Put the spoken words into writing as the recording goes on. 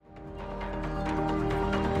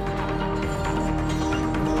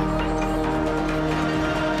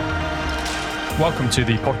Welcome to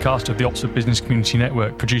the podcast of the Oxford Business Community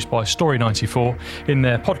Network, produced by Story94 in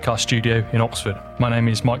their podcast studio in Oxford. My name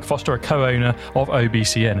is Mike Foster, a co-owner of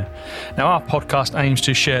OBCN. Now, our podcast aims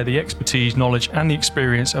to share the expertise, knowledge and the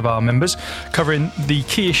experience of our members, covering the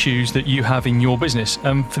key issues that you have in your business.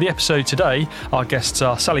 For the episode today, our guests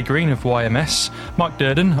are Sally Green of YMS, Mike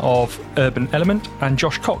Durden of Urban Element and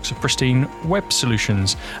Josh Cox of Pristine Web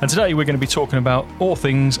Solutions. And today we're going to be talking about all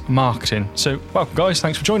things marketing. So welcome guys,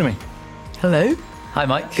 thanks for joining me. Hello. Hi,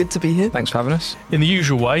 Mike. Good to be here. Thanks for having us. In the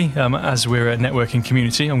usual way, as we're a networking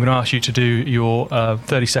community, I'm going to ask you to do your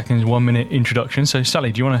 30 seconds, 1 minute introduction. So,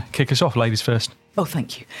 Sally, do you want to kick us off, ladies first? Oh,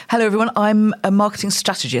 thank you. Hello, everyone. I'm a marketing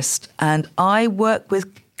strategist and I work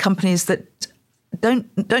with companies that don't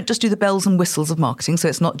just do the bells and whistles of marketing. So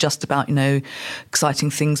it's not just about,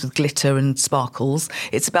 exciting things with glitter and sparkles.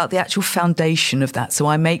 It's about the actual foundation of that. So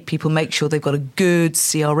I make people make sure they've got a good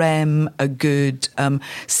CRM, a good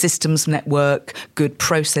systems network, good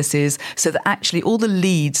processes, so that actually all the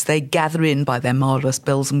leads they gather in by their marvellous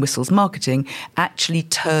bells and whistles marketing actually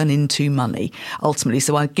turn into money, ultimately.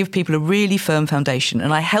 So I give people a really firm foundation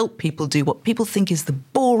and I help people do what people think is the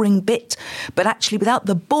boring bit, but actually without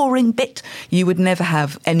the boring bit, you would never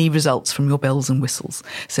have any results from your bells and whistles.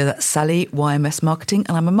 So that's Sally, YMS Marketing,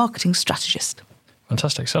 and I'm a marketing strategist.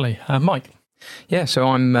 Fantastic. Sally. Mike? Yeah, so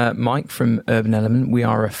I'm Mike from Urban Element. We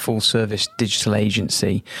are a full-service digital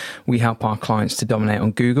agency. We help our clients to dominate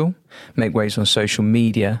on Google, make waves on social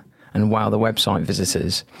media, and wow the website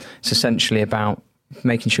visitors. It's essentially about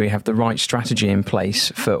making sure you have the right strategy in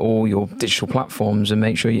place for all your digital platforms and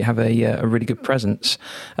make sure you have a really good presence.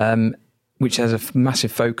 Which has a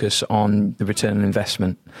massive focus on the return on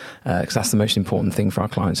investment, because that's the most important thing for our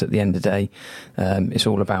clients at the end of the day. It's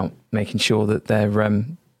all about making sure that they're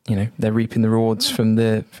reaping the rewards from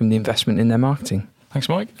the investment in their marketing. Thanks,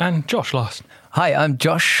 Mike. And Josh last. Hi, I'm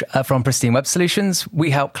Josh from Pristine Web Solutions. We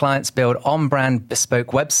help clients build on-brand bespoke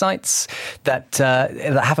websites that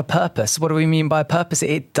have a purpose. What do we mean by a purpose?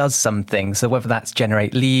 It does something. So whether that's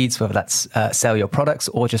generate leads, whether that's sell your products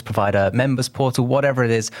or just provide a members portal, whatever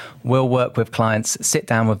it is, we'll work with clients, sit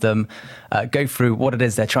down with them, go through what it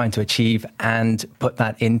is they're trying to achieve and put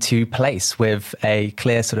that into place with a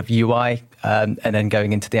clear sort of UI and then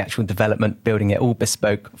going into the actual development, building it all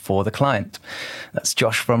bespoke for the client. That's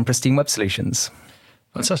Josh from Pristine Web Solutions.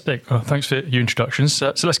 Fantastic. Well, thanks for your introductions.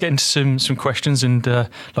 So let's get into some questions and, like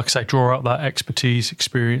I say, draw out that expertise,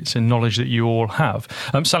 experience and knowledge that you all have.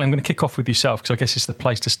 Sally, I'm going to kick off with yourself because I guess it's the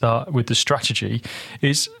place to start with the strategy.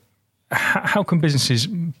 Is how can businesses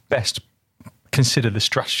best consider the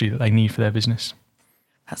strategy that they need for their business?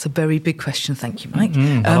 That's a very big question. Thank you, Mike.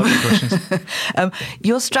 I like the questions.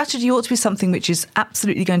 Your strategy ought to be something which is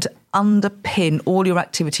absolutely going to underpin all your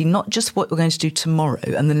activity, not just what you're going to do tomorrow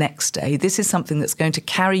and the next day. This is something that's going to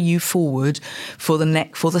carry you forward for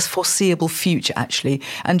the foreseeable future, actually.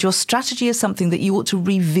 And your strategy is something that you ought to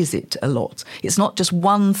revisit a lot. It's not just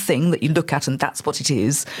one thing that you look at and that's what it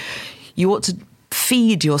is. You ought to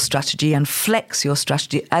feed your strategy and flex your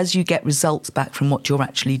strategy as you get results back from what you're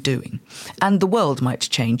actually doing. And the world might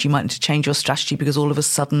change. You might need to change your strategy because all of a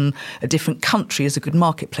sudden a different country is a good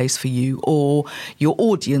marketplace for you or your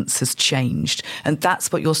audience has changed. And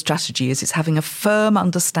that's what your strategy is. It's having a firm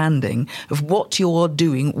understanding of what you're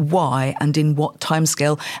doing, why and in what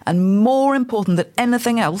timescale. And more important than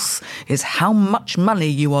anything else is how much money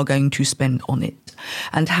you are going to spend on it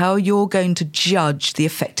and how you're going to judge the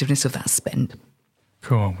effectiveness of that spend.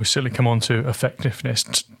 Cool. We'll certainly come on to effectiveness.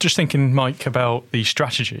 Just thinking, Mike, about the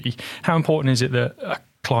strategy, how important is it that a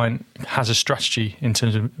client has a strategy in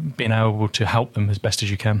terms of being able to help them as best as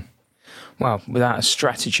you can? Well, without a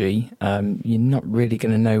strategy, you're not really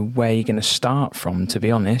going to know where you're going to start from, to be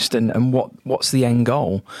honest, and what's the end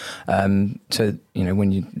goal. So,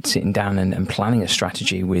 when you're sitting down and planning a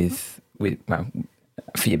strategy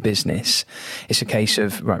for your business, it's a case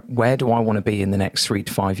of, right, where do I want to be in the next 3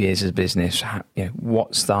 to 5 years as a business?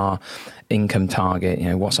 What's our income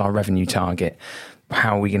target? What's our revenue target?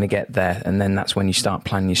 How are we going to get there? And then that's when you start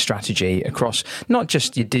planning your strategy across not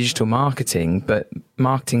just your digital marketing, but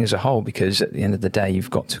marketing as a whole, because at the end of the day, you've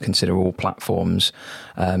got to consider all platforms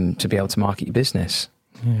to be able to market your business.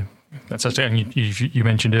 Yeah. That's it. And you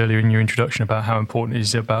mentioned earlier in your introduction about how important it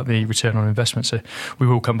is about the return on investment. So we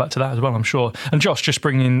will come back to that as well, I'm sure. And Josh, just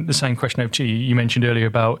bringing the same question over to you. You mentioned earlier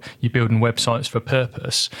about you building websites for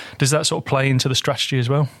purpose. Does that sort of play into the strategy as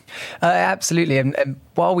well? Absolutely. And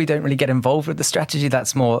while we don't really get involved with the strategy,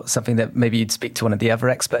 that's more something that maybe you'd speak to one of the other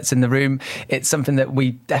experts in the room. It's something that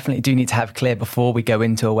we definitely do need to have clear before we go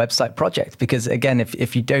into a website project. Because again,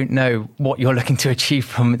 if you don't know what you're looking to achieve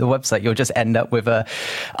from the website, you'll just end up with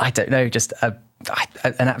just a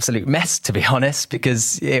an absolute mess, to be honest,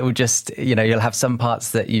 because it will just, you'll have some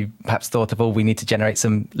parts that you perhaps thought of, we need to generate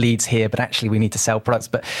some leads here, but actually we need to sell products.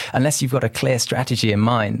 But unless you've got a clear strategy in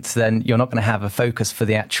mind, then you're not going to have a focus for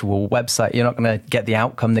the actual website. You're not going to get the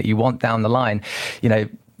outcome that you want down the line.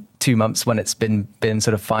 2 months when it's been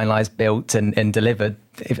sort of finalized, built and delivered,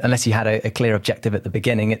 unless you had a clear objective at the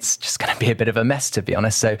beginning, it's just going to be a bit of a mess, to be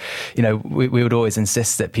honest. So, we would always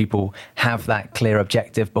insist that people have that clear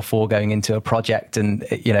objective before going into a project. And,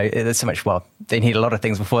 there's so much, they need a lot of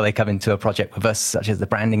things before they come into a project with us, such as the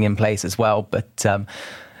branding in place as well. But,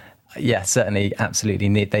 certainly,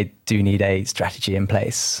 absolutely they do need a strategy in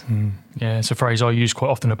place. Yeah, it's a phrase I use quite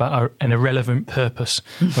often about an irrelevant purpose.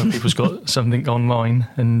 When people's got something online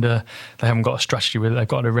and they haven't got a strategy with it, they've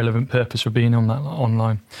got an irrelevant purpose for being on that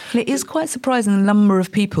online. It is quite surprising the number of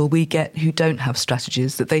people we get who don't have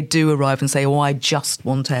strategies, that they do arrive and say, I just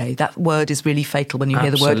want a. That word is really fatal when you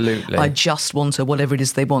hear the word, I just want a, whatever it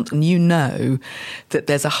is they want. And that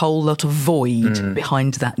there's a whole lot of void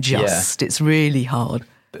behind that just. Yeah. It's really hard.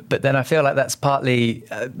 But then I feel like that's partly,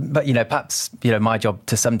 perhaps, my job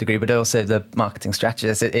to some degree, but also the marketing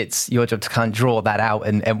strategist. It's your job to kind of draw that out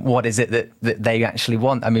and what is it that they actually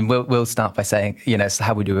want. I mean, we'll start by saying, so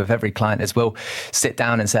how we do with every client is we'll sit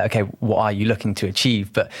down and say, okay, what are you looking to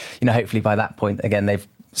achieve? But, hopefully by that point, again, they've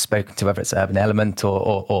spoken to whether it's Urban Element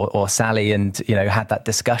or Sally and, had that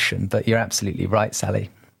discussion. But you're absolutely right, Sally.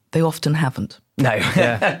 They often haven't. No.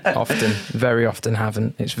 Very often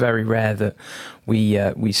haven't. It's very rare that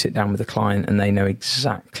we sit down with a client and they know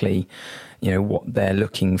exactly, what they're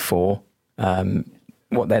looking for,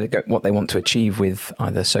 what they want to achieve with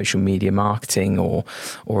either social media marketing or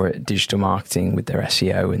digital marketing with their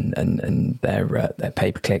SEO and their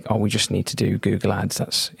pay-per-click. We just need to do Google Ads.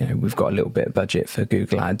 That's we've got a little bit of budget for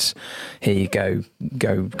Google Ads. Here you go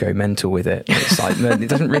mental with it. It's like it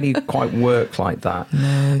doesn't really quite work like that.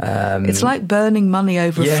 No. It's like burning money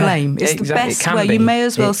over a flame. It's the best way. You may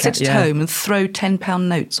as well sit at home and throw £10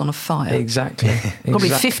 notes on a fire. Exactly. Probably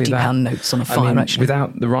 £50 notes on a fire. Actually,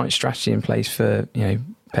 without the right strategy in place for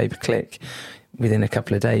pay-per-click, within a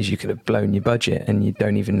couple of days you could have blown your budget and you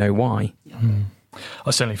don't even know why.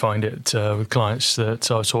 I certainly find it with clients that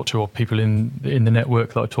I talk to or people in the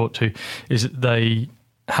network that I talk to is that they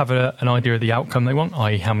have an idea of the outcome they want,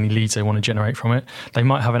 i.e. how many leads they want to generate from it. They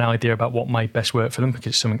might have an idea about what may best work for them because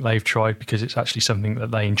it's something they've tried, because it's actually something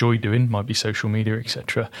that they enjoy doing, might be social media,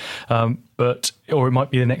 etc. Or it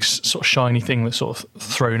might be the next sort of shiny thing that's sort of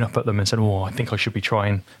thrown up at them and said, I think I should be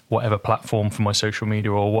trying whatever platform for my social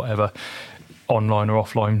media or whatever online or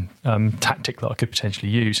offline tactic that I could potentially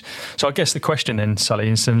use. So I guess the question then, Sally,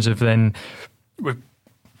 in terms of then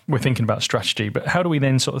we're thinking about strategy, but how do we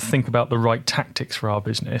then sort of think about the right tactics for our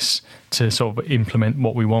business to sort of implement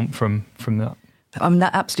what we want from that?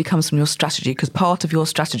 That absolutely comes from your strategy, because part of your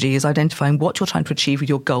strategy is identifying what you're trying to achieve with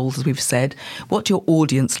your goals, as we've said, what your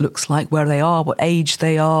audience looks like, where they are, what age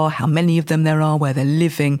they are, how many of them there are, where they're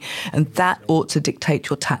living, and that ought to dictate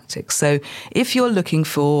your tactics. So if you're looking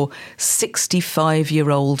for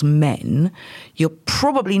 65-year-old men, you're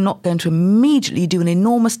probably not going to immediately do an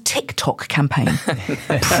enormous TikTok campaign.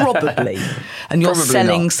 Probably. And you're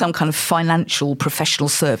selling some kind of financial professional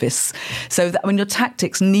service. So your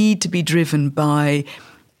tactics need to be driven by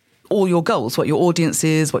all your goals, what your audience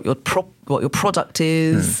is, what your product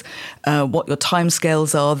is, what your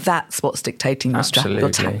timescales are. That's what's dictating your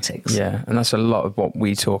tactics. Yeah, and that's a lot of what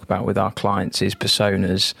we talk about with our clients is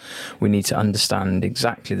personas. We need to understand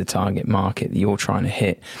exactly the target market that you're trying to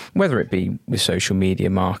hit, whether it be with social media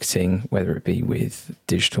marketing, whether it be with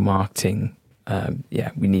digital marketing.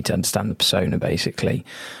 We need to understand the persona, basically.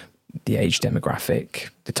 The age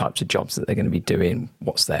demographic, the types of jobs that they're going to be doing,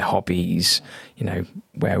 what's their hobbies,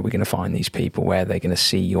 where are we going to find these people, where are they going to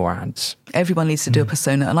see your ads? Everyone needs to do a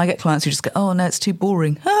persona. And I get clients who just go, no, it's too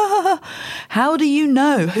boring. How do you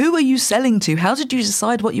know? Who are you selling to? How did you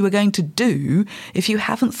decide what you were going to do if you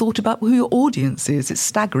haven't thought about who your audience is? It's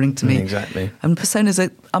staggering to me. Exactly. And personas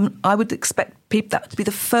I would expect that to be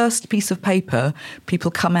the first piece of paper people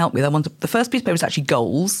come out with. The first piece of paper is actually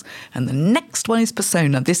goals, and the next one is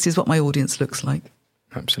persona. This is what my audience looks like.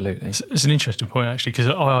 Absolutely. It's an interesting point, actually, because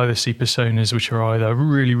I either see personas which are either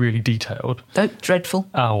really, really detailed, dreadful,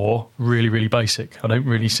 or really, really basic. I don't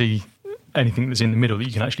really see anything that's in the middle that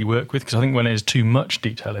you can actually work with, because I think when there's too much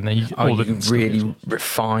detail in there, you really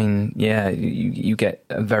refine. Yeah, you get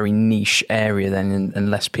a very niche area then, and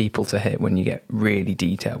less people to hit when you get really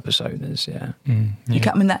detailed personas. Yeah,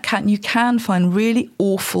 you can find really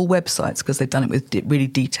awful websites because they've done it with really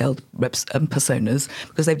detailed personas,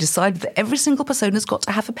 because they've decided that every single persona's got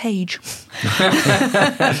to have a page,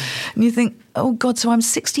 and you think, oh God, so I'm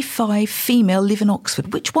 65, female, live in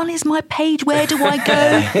Oxford. Which one is my page? Where do I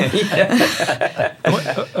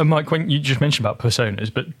go? Mike, when you just mentioned about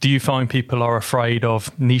personas, but do you find people are afraid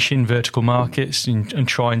of niching vertical markets and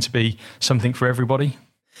trying to be something for everybody?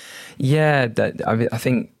 Yeah, I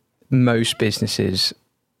think most businesses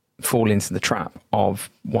fall into the trap of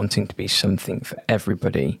wanting to be something for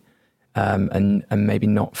everybody, and maybe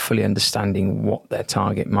not fully understanding what their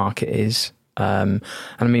target market is. And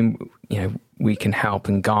I mean, we can help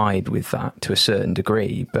and guide with that to a certain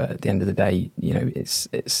degree, but at the end of the day,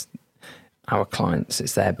 it's our clients,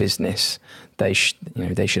 it's their business. They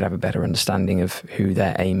should have a better understanding of who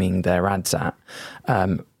they're aiming their ads at.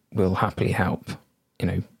 We'll happily help,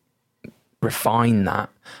 refine that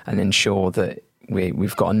and ensure that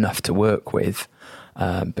we've got enough to work with.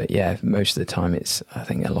 But yeah, most of the time I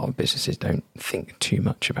think a lot of businesses don't think too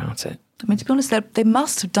much about it. I mean, to be honest, they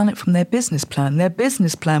must have done it from their business plan. Their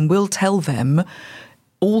business plan will tell them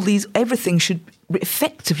everything should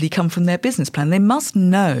effectively come from their business plan. They must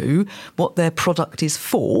know what their product is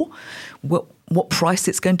for, what price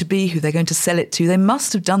it's going to be, who they're going to sell it to. They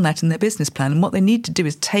must have done that in their business plan. And what they need to do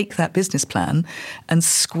is take that business plan and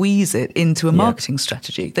squeeze it into a marketing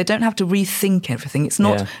strategy. They don't have to rethink everything. It's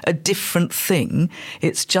not a different thing.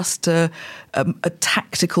 It's just a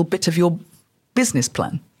tactical bit of your business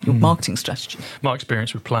plan, your marketing strategy. My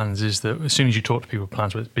experience with plans is that as soon as you talk to people with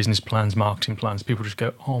plans, whether it's business plans, marketing plans, people just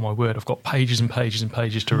go, oh my word, I've got pages and pages and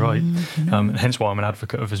pages to write. Hence why I'm an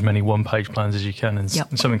advocate of as many one-page plans as you can. And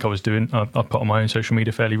something I was doing, I put on my own social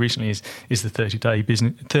media fairly recently, is the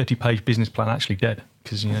 30-page business plan actually dead?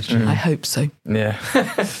 Because I hope so. Yeah.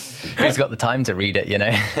 Who's got the time to read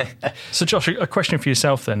it, So Josh, a question for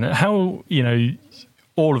yourself then. How,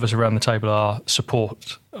 all of us around the table are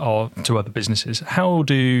support to other businesses. How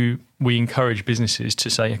do we encourage businesses to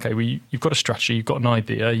say, okay, you've got a strategy, you've got an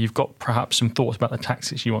idea, you've got perhaps some thoughts about the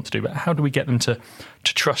tactics you want to do, but how do we get them to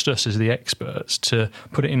trust us as the experts, to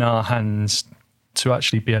put it in our hands to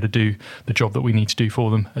actually be able to do the job that we need to do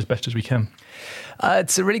for them as best as we can?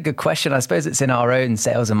 It's a really good question. I suppose it's in our own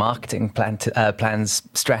sales and marketing plans,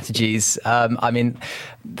 strategies. I mean,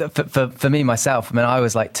 for me, myself, I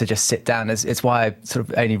always like to just sit down. It's why I sort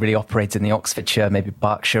of only really operate in the Oxfordshire, maybe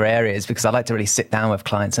Berkshire areas, because I like to really sit down with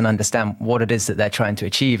clients and understand what it is that they're trying to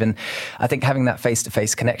achieve. And I think having that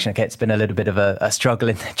face-to-face connection, okay, it's been a little bit of a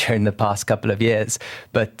struggle during the past couple of years,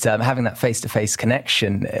 but having that face-to-face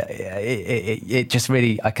connection, it just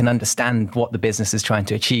really, I can understand what the business is trying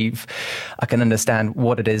to achieve. I can understand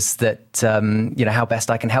what it is that, how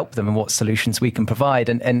best I can help them and what solutions we can provide.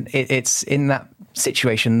 And it's in that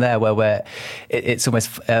situation there where it's almost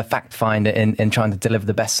fact find in trying to deliver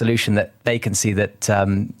the best solution that they can see that,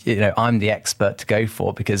 I'm the expert to go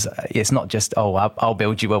for, because it's not just, I'll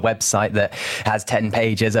build you a website that has 10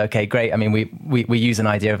 pages. Okay, great. I mean, we use an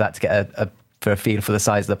idea of that to get for a feel for the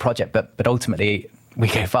size of the project, but ultimately, we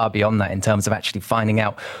go far beyond that in terms of actually finding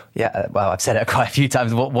out, I've said it quite a few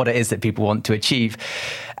times, what it is that people want to achieve.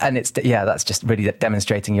 And that's just really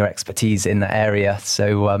demonstrating your expertise in that area.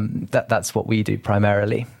 So that's what we do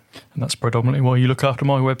primarily. And that's predominantly why you look after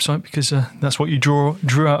my website, because that's what you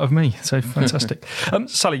drew out of me. So fantastic.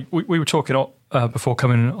 Sally, we were talking before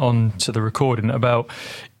coming on to the recording about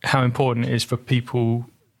how important it is for people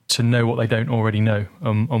to know what they don't already know,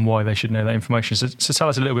 and why they should know that information. So tell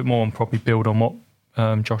us a little bit more and probably build on what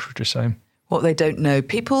Josh was just saying. What they don't know.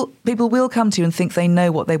 People will come to you and think they know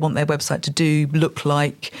what they want their website to do, look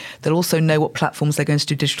like. They'll also know what platforms they're going to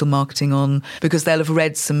do digital marketing on, because they'll have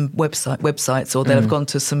read some websites, or they'll have gone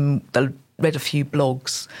to they'll read a few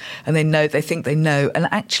blogs, and they think they know. And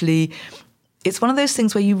actually, it's one of those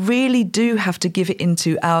things where you really do have to give it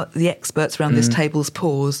into the experts around this table's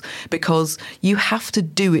paws, because you have to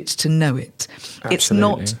do it to know it. Absolutely. It's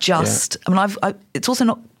not just, it's also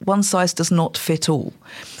not one size does not fit all.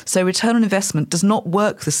 So return on investment does not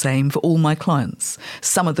work the same for all my clients.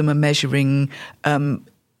 Some of them are measuring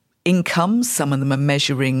income, some of them are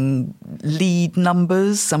measuring lead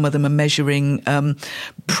numbers, some of them are measuring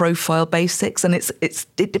profile basics, and it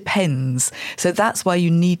depends. So that's why you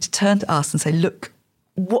need to turn to us and say, look,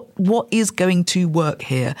 what is going to work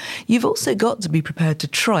here? You've also got to be prepared to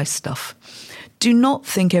try stuff. Do not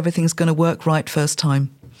think everything's going to work right first time.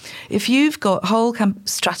 If you've got a whole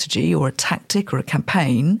strategy or a tactic or a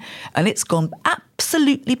campaign and it's gone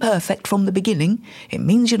absolutely perfect from the beginning, it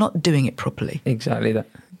means you're not doing it properly. Exactly that.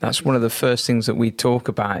 That's one of the first things that we talk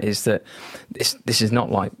about, is that this is not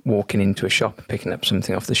like walking into a shop and picking up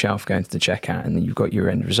something off the shelf, going to the checkout, and then you've got your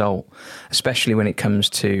end result. Especially when it comes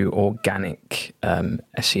to organic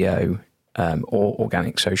SEO, or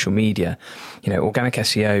organic social media. Organic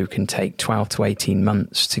SEO can take 12 to 18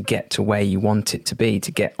 months to get to where you want it to be,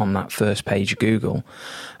 to get on that first page of Google.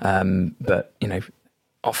 But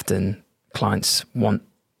often clients want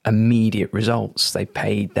immediate results. They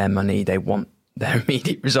paid their money. They want their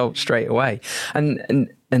immediate results straight away.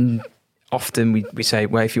 And often we say,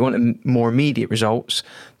 well, if you want more immediate results,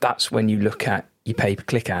 that's when you look at your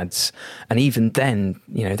pay-per-click ads. And even then,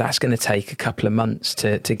 that's going to take a couple of months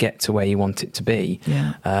to get to where you want it to be,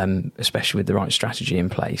 especially with the right strategy in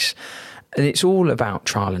place. And it's all about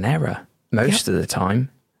trial and error most of the time.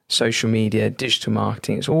 Social media, digital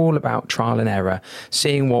marketing, it's all about trial and error,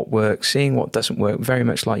 seeing what works, seeing what doesn't work. Very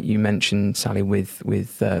much like you mentioned, Sally, with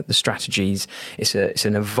the strategies. It's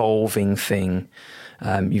an evolving thing.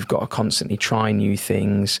 You've got to constantly try new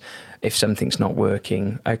things. If something's not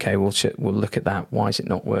working, okay, we'll look at that. Why is it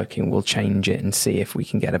not working? We'll change it and see if we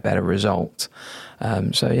can get a better result.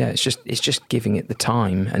 It's just giving it the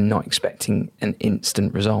time and not expecting an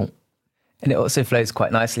instant result. And it also flows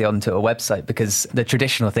quite nicely onto a website, because the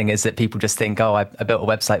traditional thing is that people just think, oh, I built a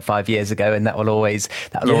website 5 years ago and that will always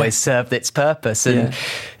serve its purpose. And,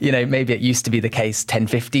 maybe it used to be the case 10,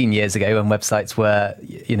 15 years ago when websites were,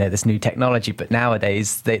 this new technology. But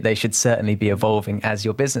nowadays they should certainly be evolving as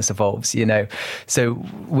your business evolves, So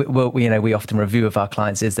we often review of our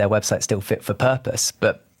clients, is their website still fit for purpose?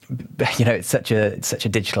 But it's such a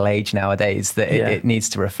digital age nowadays that it needs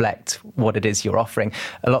to reflect what it is you're offering.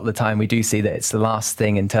 A lot of the time we do see that it's the last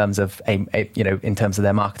thing in terms of in terms of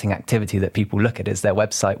their marketing activity that people look at is their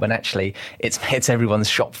website, when actually it's everyone's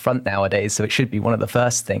shop front nowadays. So it should be one of the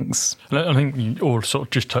first things. I think you all sort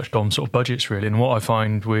of just touched on sort of budgets really, and what I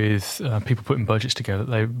find with people putting budgets together,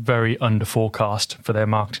 they're very under forecast for their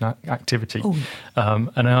marketing activity.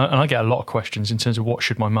 And I get a lot of questions in terms of what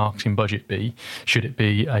should my marketing budget be? Should it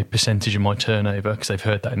be a percentage of my turnover, because they've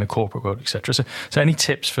heard that in the corporate world, etc. So any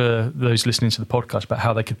tips for those listening to the podcast about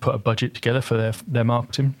how they could put a budget together for their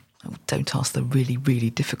marketing? Oh, don't ask the really, really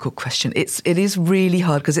difficult question. It is really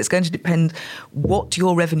hard, because it's going to depend what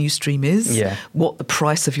your revenue stream is, what the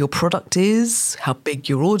price of your product is, how big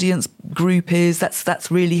your audience group is. That's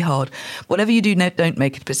really hard. Whatever you do, don't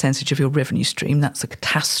make it a percentage of your revenue stream. That's a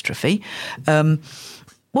catastrophe.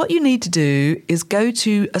 What you need to do is go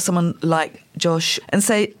to someone like Josh and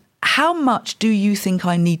say, how much do you think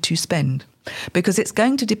I need to spend? Because it's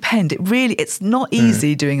going to depend. It's not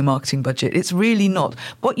easy doing a marketing budget. It's really not.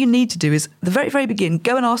 What you need to do is, at the very, very beginning,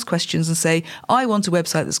 go and ask questions and say, I want a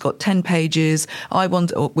website that's got 10 pages. I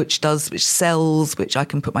want, which sells, which I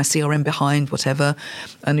can put my CRM behind, whatever.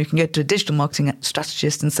 And you can go to a digital marketing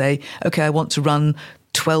strategist and say, okay, I want to run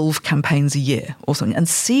 12 campaigns a year or something, and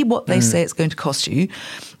see what they say it's going to cost you,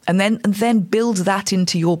 and then build that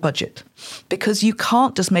into your budget, because you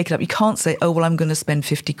can't just make it up. You can't say, oh, well, I'm going to spend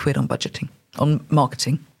 50 quid on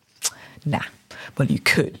marketing. Nah. Well, you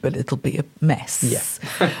could, but it'll be a mess.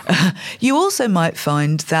 Yeah. You also might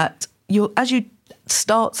find that as you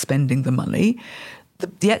start spending the money,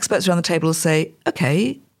 the experts around the table will say,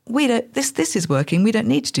 okay, this is working. We don't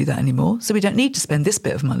need to do that anymore. So we don't need to spend this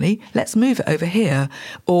bit of money. Let's move it over here,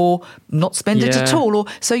 or not spend it at all.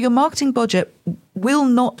 So your marketing budget will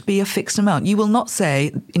not be a fixed amount. You will not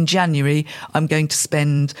say in January, I'm going to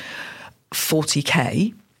spend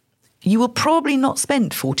 40k. You will probably not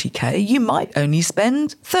spend 40k. You might only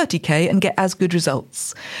spend 30k and get as good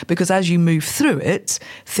results, because as you move through it,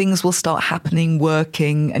 things will start happening,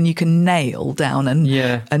 working, and you can nail down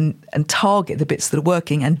and target the bits that are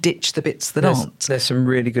working and ditch the bits that aren't. There's some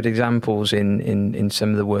really good examples in some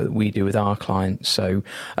of the work that we do with our clients. So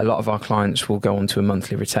a lot of our clients will go onto a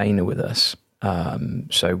monthly retainer with us.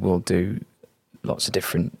 So we'll do lots of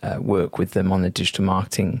different work with them on a digital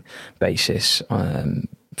marketing basis.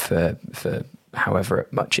 For however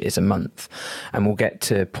much it is a month, and we'll get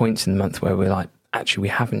to points in the month where we're like, actually, we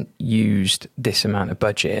haven't used this amount of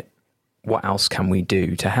budget. What else can we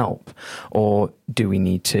do to help, or do we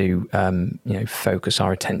need to focus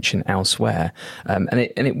our attention elsewhere? And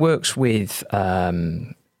it works with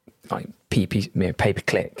like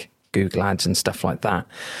pay-per-click, Google Ads and stuff like that.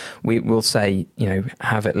 We will say,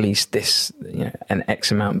 have at least this, an X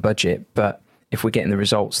amount budget, but if we're getting the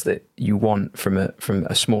results that you want from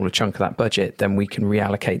a smaller chunk of that budget, then we can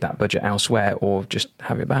reallocate that budget elsewhere, or just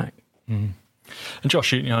have it back. Mm. And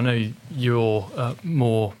Josh, I know you're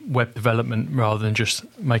more web development rather than just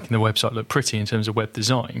making the website look pretty in terms of web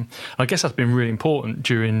design. I guess that's been really important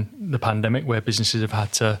during the pandemic, where businesses have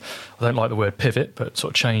had to, I don't like the word pivot, but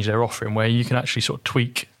sort of change their offering, where you can actually sort of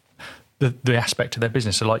tweak the aspect of their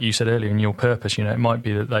business. So like you said earlier in your purpose, it might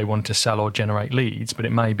be that they want to sell or generate leads, but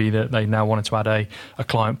it may be that they now wanted to add a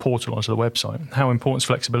client portal onto the website. How important is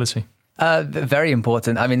flexibility? Very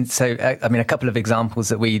important. A couple of examples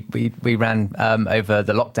that we ran over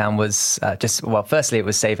the lockdown was firstly, it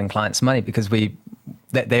was saving clients money because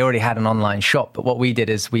they already had an online shop. But what we did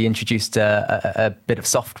is we introduced a bit of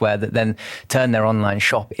software that then turned their online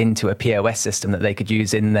shop into a POS system that they could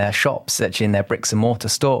use in their shops, actually in their bricks and mortar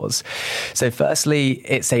stores. So firstly,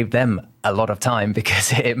 it saved them a lot of time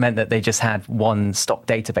because it meant that they just had one stock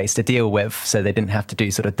database to deal with, so they didn't have to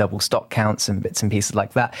do sort of double stock counts and bits and pieces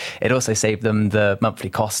like that. It also saved them the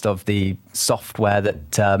monthly cost of the software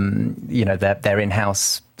that their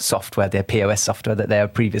in-house software, their POS software that they were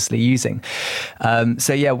previously using.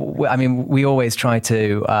 We always try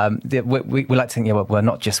to. We like to think, we're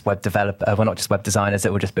not just web designers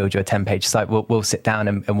that will just build you a 10-page site. We'll sit down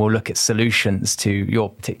and we'll look at solutions to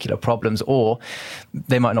your particular problems, or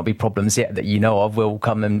they might not be problems yet that you know of. We'll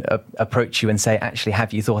come and approach you and say, actually,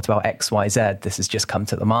 have you thought about X, Y, Z? This has just come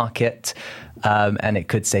to the market, and it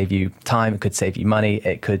could save you time, it could save you money,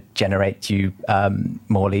 it could generate you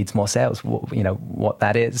more leads, more sales. What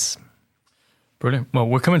that is. Brilliant. Well,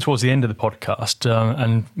 we're coming towards the end of the podcast,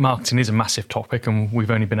 and marketing is a massive topic, and we've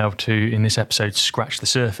only been able to, in this episode, scratch the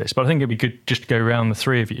surface. But I think it'd be good just to go around the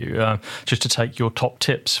three of you, just to take your top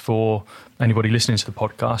tips for anybody listening to the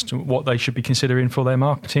podcast, what they should be considering for their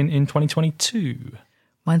marketing in 2022.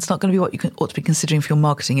 Mine's not going to be what you ought to be considering for your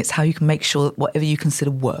marketing. It's how you can make sure that whatever you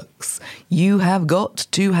consider works. You have got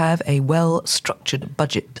to have a well-structured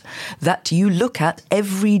budget that you look at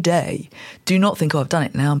every day. Do not think, I've done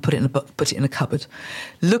it now and put it in a cupboard.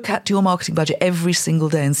 Look at your marketing budget every single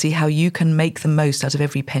day and see how you can make the most out of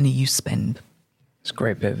every penny you spend. It's a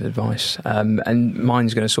great bit of advice. And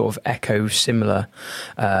mine's going to sort of echo similar.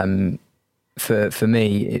 For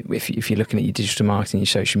me, if you're looking at your digital marketing, your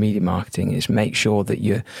social media marketing, is make sure that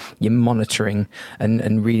you're monitoring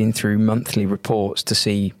and reading through monthly reports to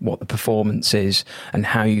see what the performance is and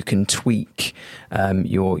how you can tweak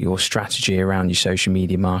your strategy around your social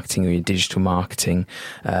media marketing or your digital marketing,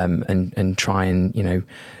 and try and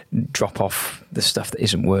drop off the stuff that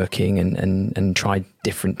isn't working and try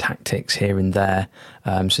different tactics here and there.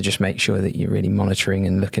 So just make sure that you're really monitoring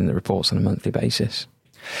and looking at the reports on a monthly basis.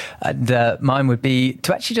 And mine would be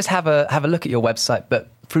to actually just have a look at your website, but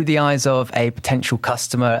through the eyes of a potential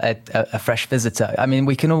customer, a fresh visitor. I mean,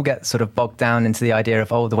 we can all get sort of bogged down into the idea of,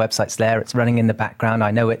 the website's there, it's running in the background,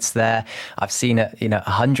 I know it's there, I've seen it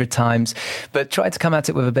 100 times, but try to come at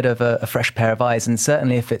it with a bit of a fresh pair of eyes. And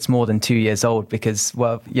certainly if it's more than 2 years old, because,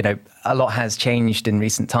 a lot has changed in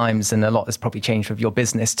recent times and a lot has probably changed with your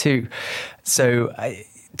business too. So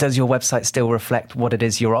does your website still reflect what it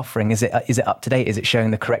is you're offering? Is it up to date? Is it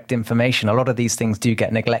showing the correct information? A lot of these things do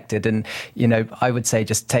get neglected. And, I would say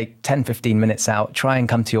just take 10, 15 minutes out, try and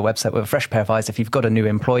come to your website with a fresh pair of eyes. If you've got a new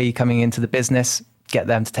employee coming into the business, get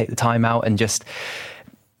them to take the time out and just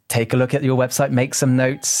take a look at your website, make some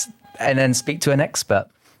notes, and then speak to an expert.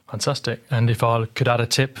 Fantastic. And if I could add a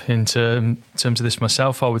tip in terms of this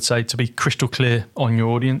myself, I would say to be crystal clear on your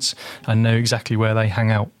audience and know exactly where they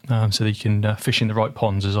hang out, so that you can fish in the right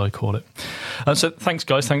ponds, as I call it. So thanks,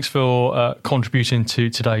 guys. Thanks for contributing to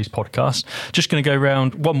today's podcast. Just going to go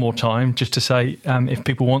around one more time just to say, if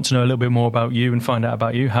people want to know a little bit more about you and find out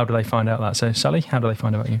about you, how do they find out that? So Sally, how do they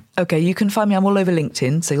find out about you? Okay, you can find me. I'm all over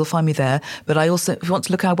LinkedIn, so you'll find me there. But I also, if you want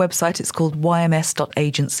to look at our website, it's called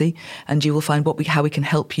yms.agency, and you will find how we can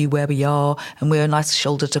help you, where we are, and we're a nice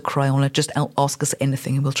shoulder to cry on. Just ask us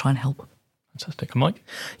anything and we'll try and help. Fantastic. Mike?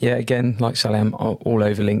 Yeah, again, like Sally, I'm all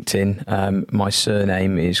over LinkedIn. My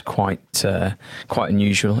surname is quite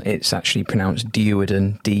unusual. It's actually pronounced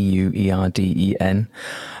Duerden, Duerden.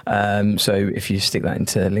 So if you stick that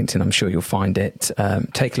into LinkedIn, I'm sure you'll find it.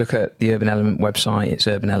 Take a look at the Urban Element website. It's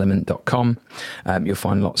urbanelement.com. You'll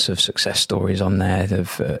find lots of success stories on there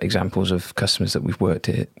of examples of customers that we've worked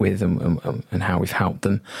with and how we've helped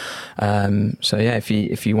them. So yeah, if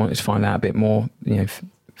you want to find out a bit more,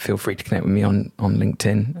 feel free to connect with me on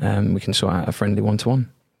LinkedIn. We can sort out a friendly one-to-one.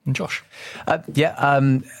 And Josh?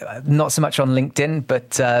 Not so much on LinkedIn,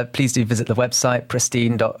 but please do visit the website,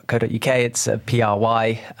 pristine.co.uk. It's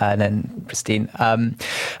PRY and then Pristine.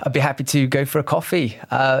 I'd be happy to go for a coffee.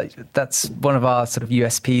 That's one of our sort of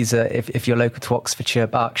USPs. If you're local to Oxfordshire,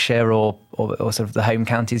 Berkshire, or sort of the home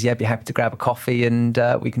counties, I'd be happy to grab a coffee and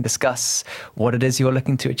we can discuss what it is you're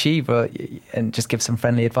looking to achieve and just give some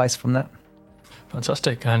friendly advice from that.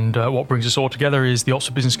 Fantastic. And what brings us all together is the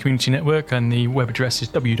Oxford Business Community Network, and the web address is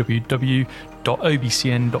www.obcn.co.uk.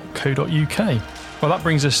 Well, that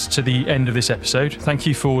brings us to the end of this episode. Thank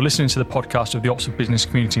you for listening to the podcast of the Oxford Business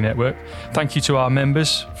Community Network. Thank you to our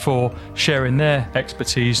members for sharing their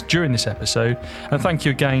expertise during this episode. And thank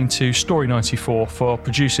you again to Story94 for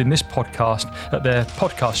producing this podcast at their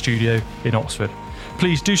podcast studio in Oxford.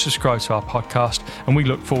 Please do subscribe to our podcast, and we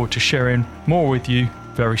look forward to sharing more with you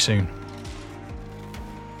very soon.